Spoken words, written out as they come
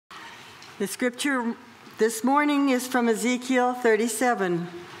The scripture this morning is from Ezekiel 37,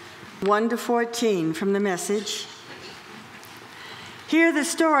 1 to 14 from the Message. Hear the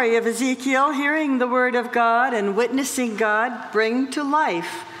story of Ezekiel hearing the word of God and witnessing God bring to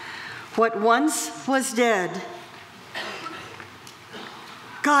life what once was dead.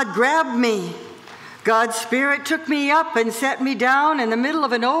 God grabbed me. God's Spirit took me up and set me down in the middle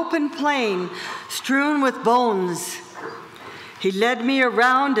of an open plain strewn with bones. He led me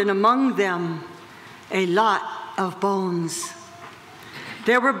around, and among them, a lot of bones.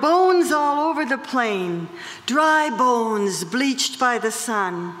 There were bones all over the plain, dry bones bleached by the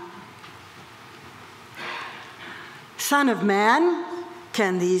sun. Son of man,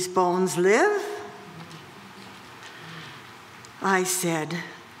 can these bones live? I said,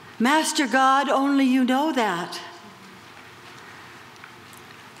 Master God, only you know that.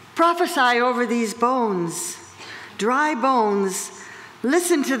 Prophesy over these bones, dry bones.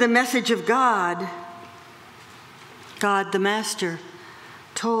 Listen to the message of God. God, the Master,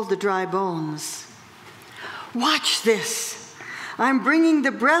 told the dry bones, watch this. I'm bringing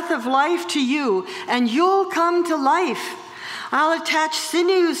the breath of life to you, and you'll come to life. I'll attach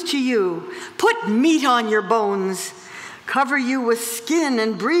sinews to you, put meat on your bones, cover you with skin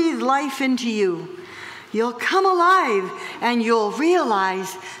and breathe life into you. You'll come alive, and you'll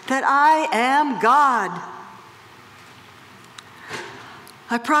realize that I am God.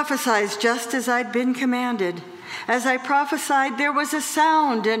 I prophesied just as I'd been commanded. As I prophesied, there was a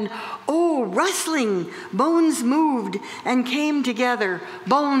sound, and rustling. Bones moved and came together,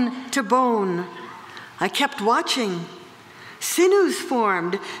 bone to bone. I kept watching. Sinews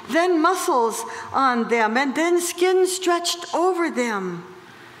formed, then muscles on them, and then skin stretched over them.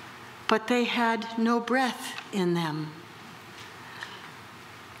 But they had no breath in them.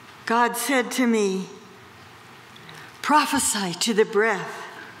 God said to me, prophesy to the breath.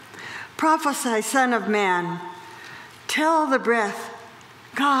 Prophesy, Son of Man. Tell the breath,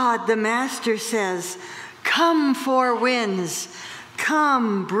 God the Master says, come, four winds.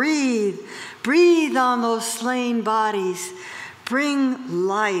 Come, breathe. Breathe on those slain bodies. Bring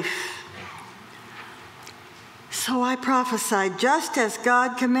life. So I prophesied just as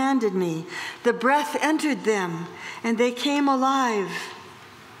God commanded me. The breath entered them, and they came alive.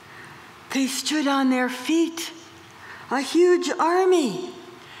 They stood on their feet, a huge army.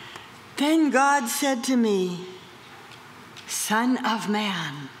 Then God said to me, Son of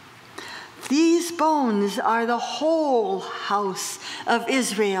man, these bones are the whole house of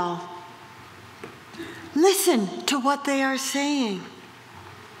Israel. Listen to what they are saying.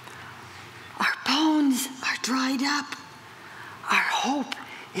 Our bones are dried up. Our hope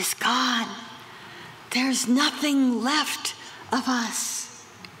is gone. There's nothing left of us.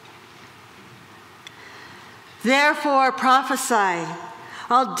 Therefore prophesy.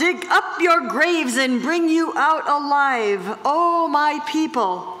 I'll dig up your graves and bring you out alive, O my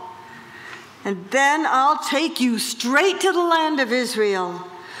people. And then I'll take you straight to the land of Israel.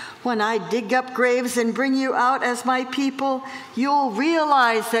 When I dig up graves and bring you out as my people, you'll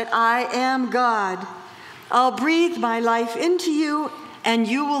realize that I am God. I'll breathe my life into you, and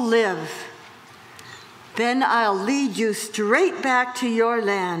you will live. Then I'll lead you straight back to your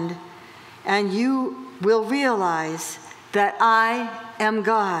land, and you will realize that I am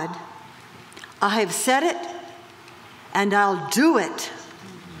God. I have said it, and I'll do it.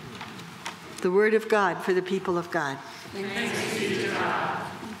 The word of God for the people of God. Thanks be to God.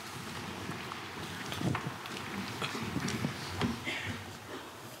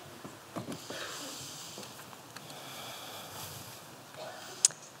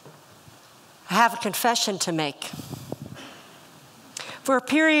 I have a confession to make. For a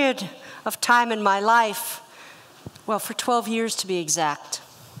period of time in my life, well, for 12 years to be exact,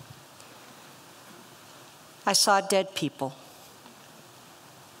 I saw dead people.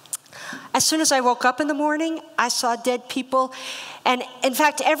 As soon as I woke up in the morning, I saw dead people. And in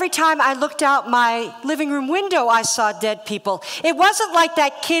fact, every time I looked out my living room window, I saw dead people. It wasn't like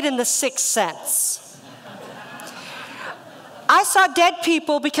that kid in The Sixth Sense. I saw dead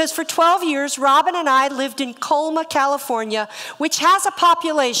people because for 12 years, Robin and I lived in Colma, California, which has a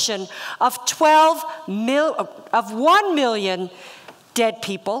population of 1 million dead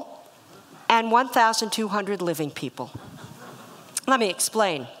people and 1,200 living people. Let me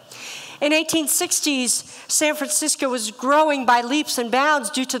explain. In 1860s, San Francisco was growing by leaps and bounds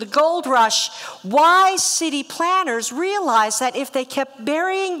due to the gold rush. Wise city planners realized that if they kept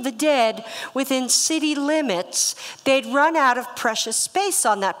burying the dead within city limits, they'd run out of precious space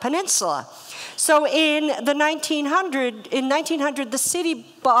on that peninsula. So in 1900, the city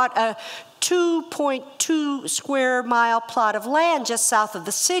bought a 2.2 square mile plot of land just south of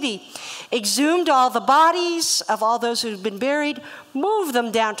the city, exhumed all the bodies of all those who had been buried, moved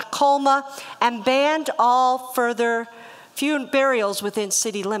them down to Colma, and banned all further burials within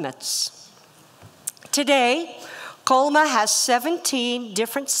city limits. Today, Colma has 17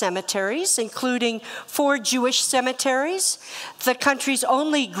 different cemeteries, including 4 Jewish cemeteries, the country's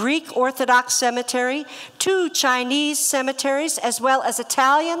only Greek Orthodox cemetery, 2 Chinese cemeteries, as well as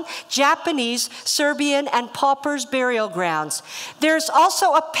Italian, Japanese, Serbian, and paupers burial grounds. There's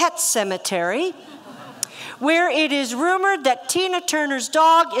also a pet cemetery where it is rumored that Tina Turner's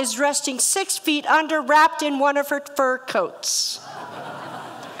dog is resting 6 feet under, wrapped in one of her fur coats.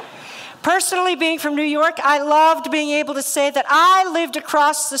 Personally, being from New York, I loved being able to say that I lived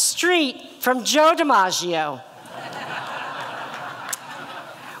across the street from Joe DiMaggio.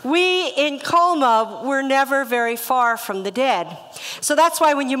 We in Colma were never very far from the dead. So that's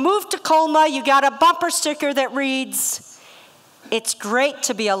why when you move to Colma, you got a bumper sticker that reads, "It's great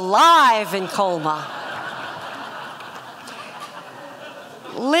to be alive in Colma."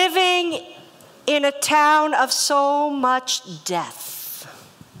 Living in a town of so much death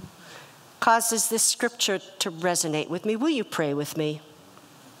causes this scripture to resonate with me. Will you pray with me?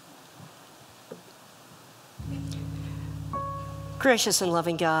 Gracious and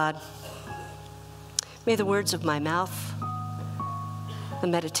loving God, may the words of my mouth, the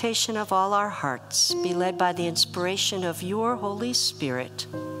meditation of all our hearts be led by the inspiration of your Holy Spirit.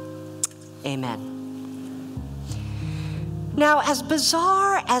 Amen. Now, as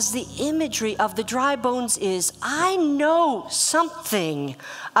bizarre as the imagery of the dry bones is, I know something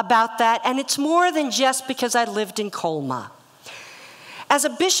about that, and it's more than just because I lived in Colma. As a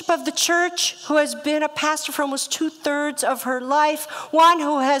bishop of the church who has been a pastor for almost 2/3 of her life, one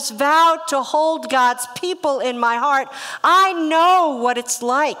who has vowed to hold God's people in my heart, I know what it's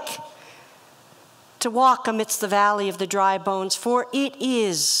like to walk amidst the valley of the dry bones, for it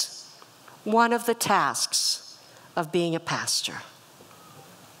is one of the tasks of being a pastor.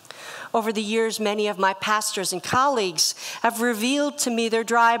 Over the years, many of my pastors and colleagues have revealed to me their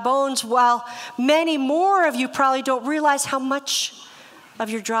dry bones, while many more of you probably don't realize how much of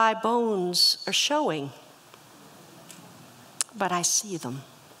your dry bones are showing. But I see them.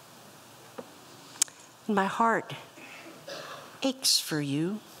 And my heart aches for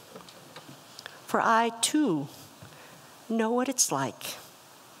you, for I too know what it's like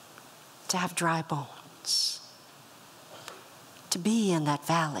to have dry bones, to be in that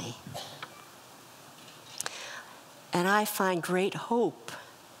valley. And I find great hope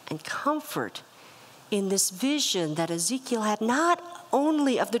and comfort in this vision that Ezekiel had, not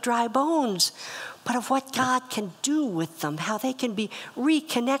only of the dry bones, but of what God can do with them, how they can be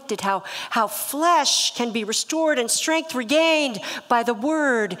reconnected, how flesh can be restored and strength regained by the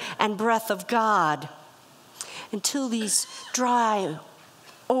word and breath of God, until these dry,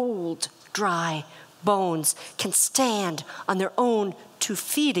 old, dry bones can stand on their own 2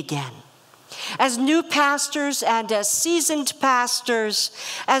 feet again. As new pastors and as seasoned pastors,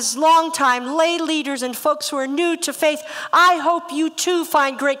 as longtime lay leaders and folks who are new to faith, I hope you too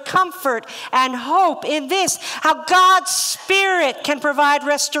find great comfort and hope in this, how God's Spirit can provide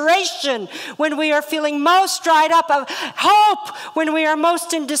restoration when we are feeling most dried up, of hope when we are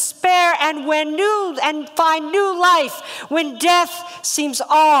most in despair, and find new life when death seems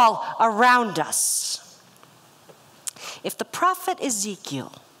all around us. If the prophet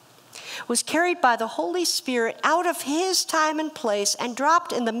Ezekiel was carried by the Holy Spirit out of his time and place and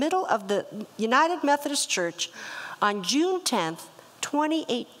dropped in the middle of the United Methodist Church on June 10th,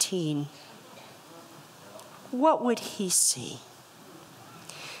 2018, what would he see?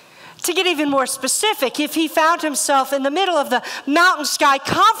 To get even more specific, if he found himself in the middle of the Mountain Sky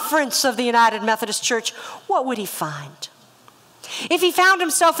Conference of the United Methodist Church, what would he find? If he found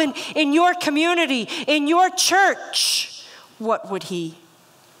himself in your community, in your church, what would he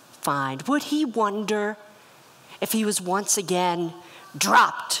find? Would he wonder if he was once again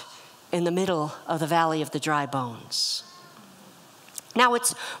dropped in the middle of the valley of the dry bones? Now,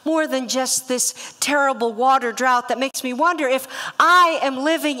 it's more than just this terrible water drought that makes me wonder if I am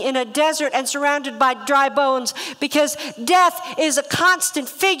living in a desert and surrounded by dry bones, because death is a constant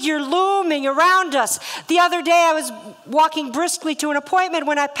figure looming around us. The other day, I was walking briskly to an appointment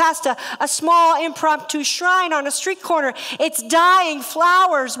when I passed a small impromptu shrine on a street corner. Its dying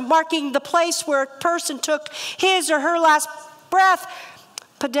flowers marking the place where a person took his or her last breath,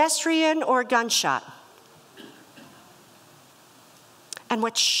 pedestrian or gunshot. And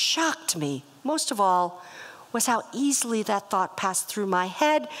what shocked me most of all was how easily that thought passed through my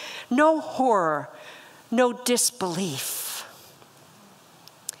head. No horror, no disbelief.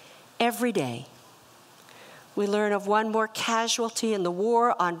 Every day, we learn of one more casualty in the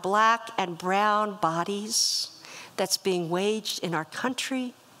war on black and brown bodies that's being waged in our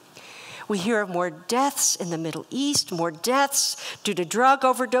country. We hear of more deaths in the Middle East, more deaths due to drug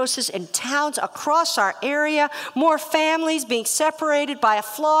overdoses in towns across our area, more families being separated by a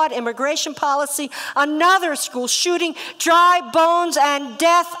flawed immigration policy, another school shooting. Dry bones and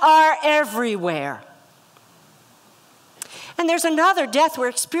death are everywhere. And there's another death we're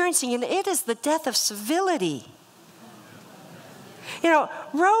experiencing, and it is the death of civility. You know,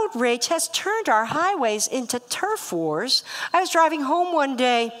 road rage has turned our highways into turf wars. I was driving home one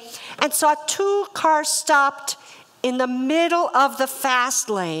day and saw 2 cars stopped in the middle of the fast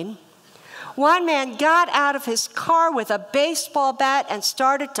lane. One man got out of his car with a baseball bat and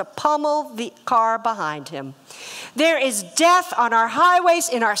started to pummel the car behind him. There is death on our highways,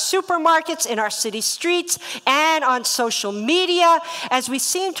 in our supermarkets, in our city streets, and on social media, as we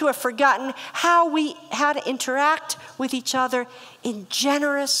seem to have forgotten how to interact with each other in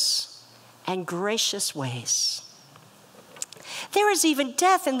generous and gracious ways. There is even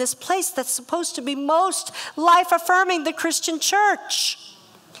death in this place that's supposed to be most life-affirming, the Christian church.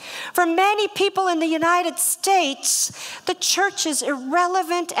 For many people in the United States, the church is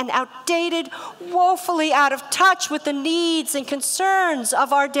irrelevant and outdated, woefully out of touch with the needs and concerns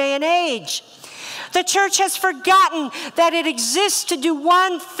of our day and age. The church has forgotten that it exists to do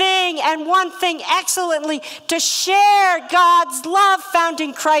one thing and one thing excellently, to share God's love found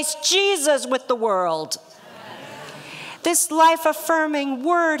in Christ Jesus with the world. This life-affirming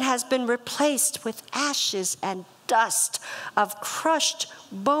word has been replaced with ashes and dust of crushed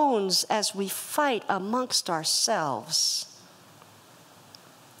bones as we fight amongst ourselves.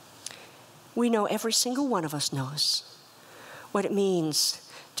 We know, every single one of us knows what it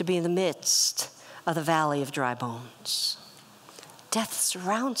means to be in the midst of the valley of dry bones. Death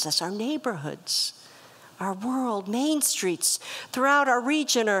surrounds us, our neighborhoods, our world, main streets throughout our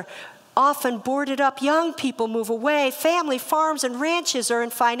region are often boarded up. Young people move away. Family farms and ranches are in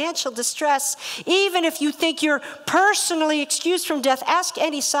financial distress. Even if you think you're personally excused from death, ask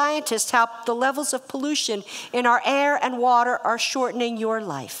any scientist how the levels of pollution in our air and water are shortening your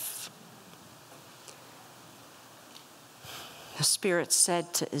life. The Spirit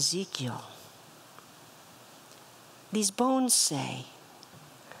said to Ezekiel, these bones say,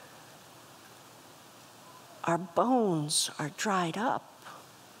 our bones are dried up.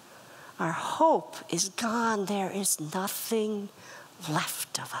 Our hope is gone. There is nothing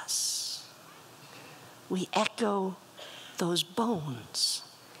left of us. We echo those bones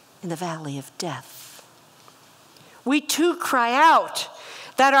in the valley of death. We too cry out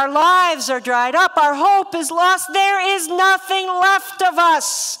that our lives are dried up. Our hope is lost. There is nothing left of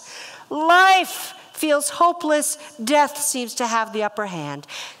us. Life feels hopeless. Death seems to have the upper hand.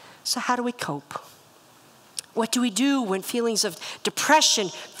 So how do we cope? What do we do when feelings of depression,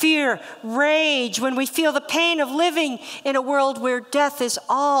 fear, rage, when we feel the pain of living in a world where death is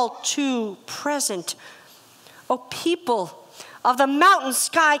all too present? Oh, people of the Mountain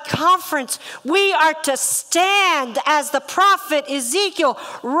Sky Conference, we are to stand as the prophet Ezekiel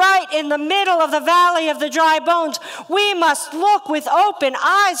right in the middle of the valley of the dry bones. We must look with open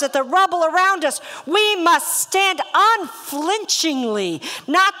eyes at the rubble around us. We must stand unflinchingly,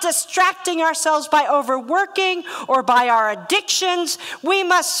 not distracting ourselves by overworking or by our addictions. We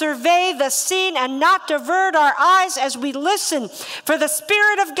must survey the scene and not divert our eyes as we listen for the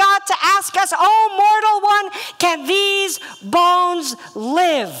Spirit of God to ask us, "Oh, mortal one, can these bones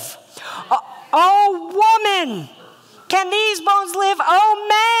live? Oh, woman, can these bones live?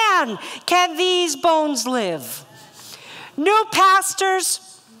 Oh, man, can these bones live?" New pastors,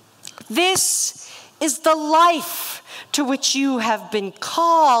 this is the life to which you have been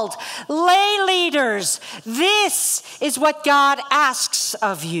called. Lay leaders, this is what God asks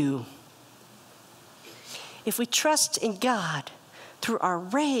of you. If we trust in God through our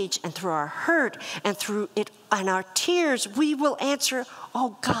rage and through our hurt and through it and our tears, we will answer,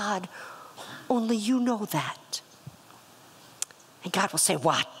 "Oh God, only you know that." And God will say,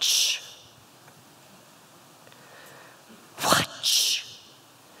 "Watch. Watch.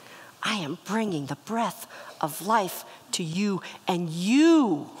 I am bringing the breath of life to you, and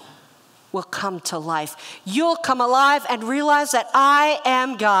you will come to life. You'll come alive and realize that I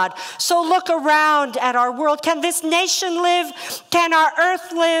am God." So look around at our world. Can this nation live? Can our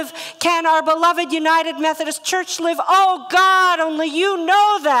earth live? Can our beloved United Methodist Church live? Oh God, only you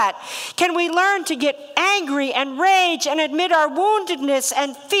know that. Can we learn to get angry and rage and admit our woundedness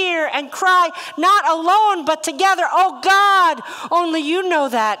and fear and cry, not alone, but together. Oh God, only you know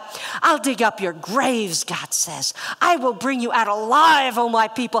that. I'll dig up your graves, God says. I will bring you out alive, oh my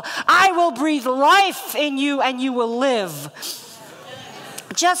people. I will breathe life in you and you will live.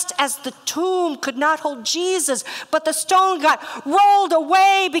 Just as the tomb could not hold Jesus, but the stone got rolled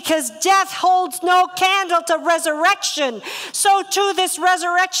away because death holds no candle to resurrection, so too this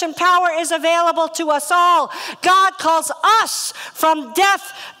resurrection power is available to us all. God calls us from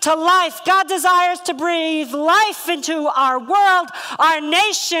death to life. God desires to breathe life into our world, our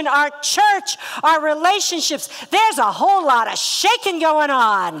nation, our church, our relationships. There's a whole lot of shaking going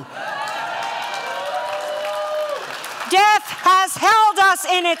on. Death has held us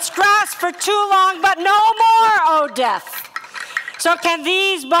in its grasp for too long, but no more, oh death. So can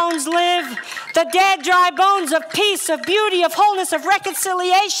these bones live? The dead, dry bones of peace, of beauty, of wholeness, of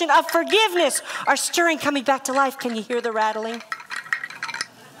reconciliation, of forgiveness are stirring, coming back to life. Can you hear the rattling?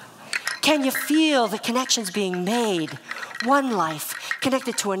 Can you feel the connections being made? One life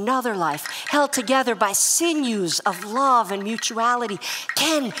connected to another life, held together by sinews of love and mutuality.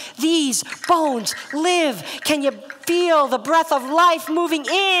 Can these bones live? Can you feel the breath of life moving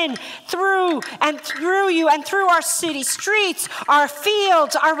in, through you and through our city streets, our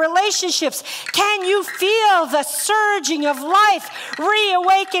fields, our relationships? Can you feel the surging of life,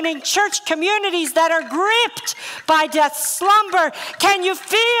 reawakening church communities that are gripped by death's slumber? Can you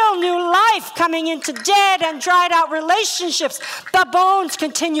feel new life coming into dead and dried out relationships? The bones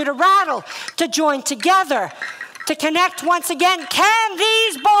continue to rattle, to join together, to connect once again. Can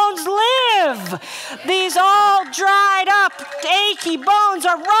these bones live? These all dried up, achy bones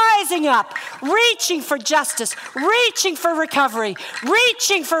are rising up, reaching for justice, reaching for recovery,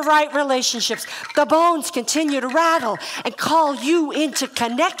 reaching for right relationships. The bones continue to rattle and call you into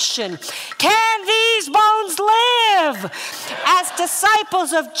connection. Can these bones live? As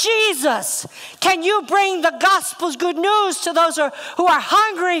disciples of Jesus, can you bring the gospel's good news to those who are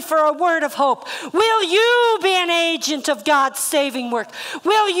hungry for a word of hope? Will you be an agent of God's saving work?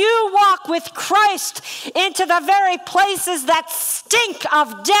 Will you walk with Christ into the very places that stink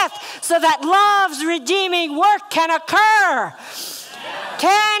of death so that love's redeeming work can occur?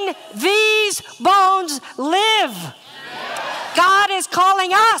 Can these bones live? God is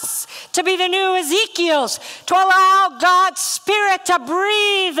calling us to be the new Ezekiels, to allow God's Spirit to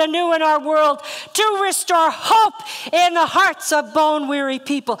breathe anew in our world, to restore hope in the hearts of bone-weary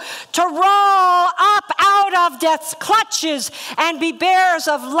people, to roll up out of death's clutches and be bearers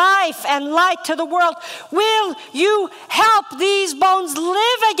of life and light to the world. Will you help these bones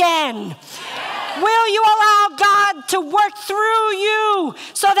live again? Will you allow God to work through you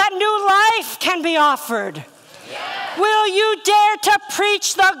so that new life can be offered? Will you dare to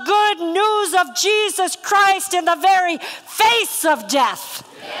preach the good news of Jesus Christ in the very face of death?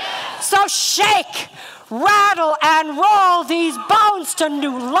 Yes. So shake, rattle, and roll these bones to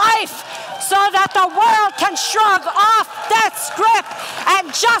new life so that the world can shrug off death's grip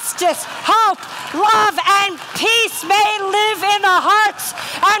and justice, hope, love, and peace may live in the hearts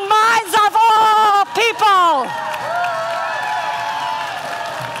and minds of all people.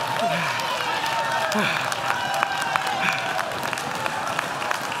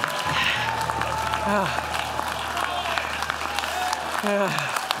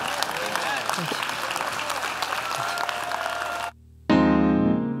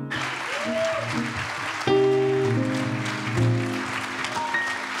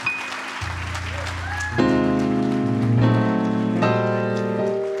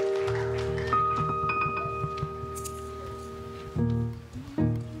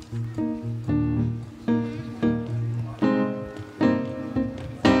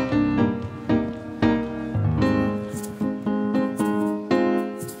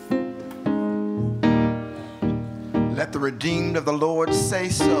 Let the redeemed of the Lord say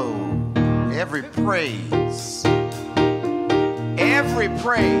so. Every praise,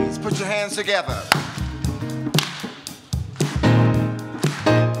 put your hands together.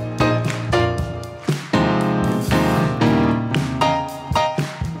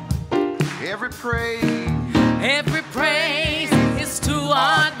 Every praise is to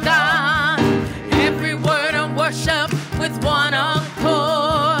our God. Every word of worship with one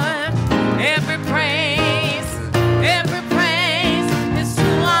accord. Every praise is to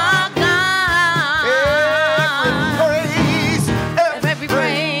our God. Every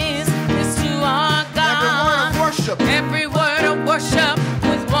praise is to our God. Every word of worship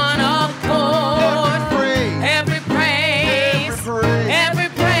with one accord. Every praise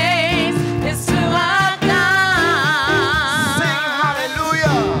is to our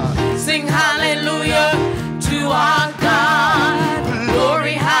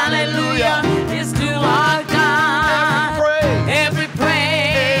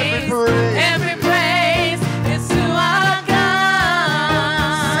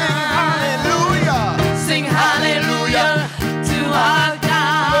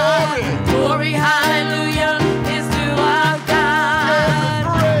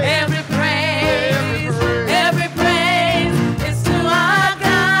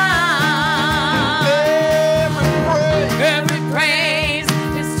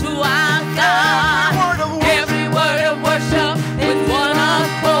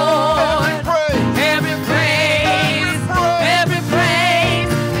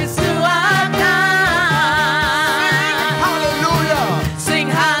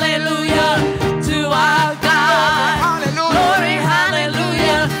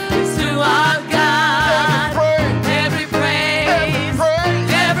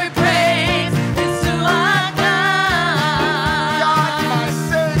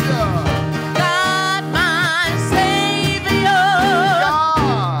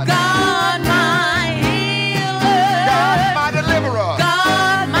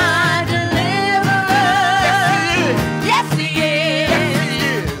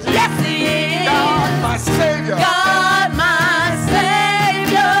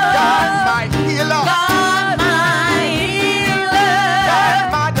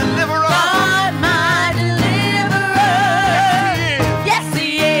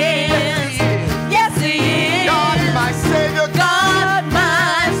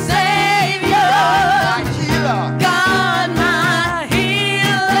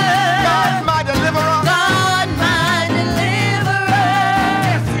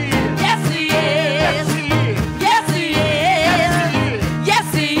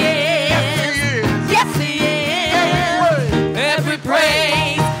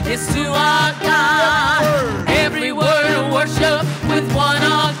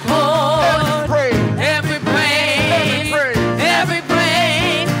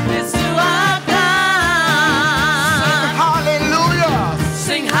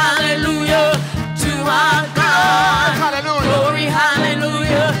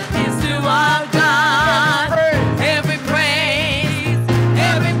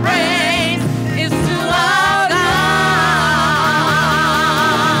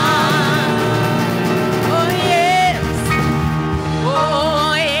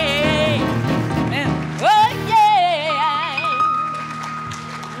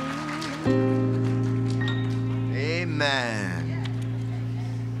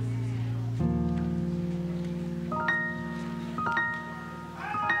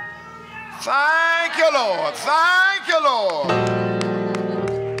Thank you, Lord. Thank you, Lord.